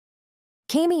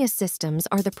Camius systems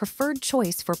are the preferred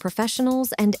choice for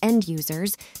professionals and end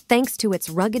users thanks to its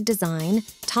rugged design,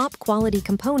 top-quality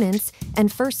components,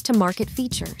 and first-to-market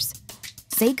features.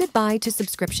 Say goodbye to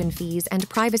subscription fees and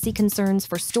privacy concerns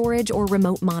for storage or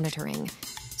remote monitoring.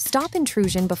 Stop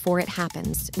intrusion before it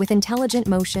happens with intelligent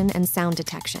motion and sound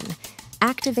detection.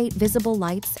 Activate visible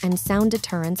lights and sound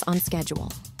deterrence on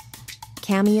schedule.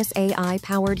 Camius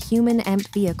AI-powered human EMP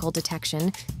vehicle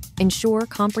detection. Ensure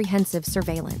comprehensive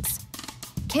surveillance.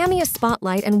 Camius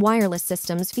Spotlight and wireless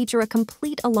systems feature a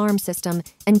complete alarm system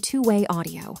and two-way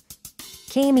audio.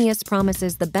 Camius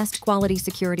promises the best quality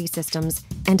security systems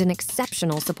and an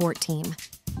exceptional support team.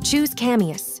 Choose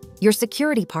Camius, your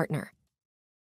security partner.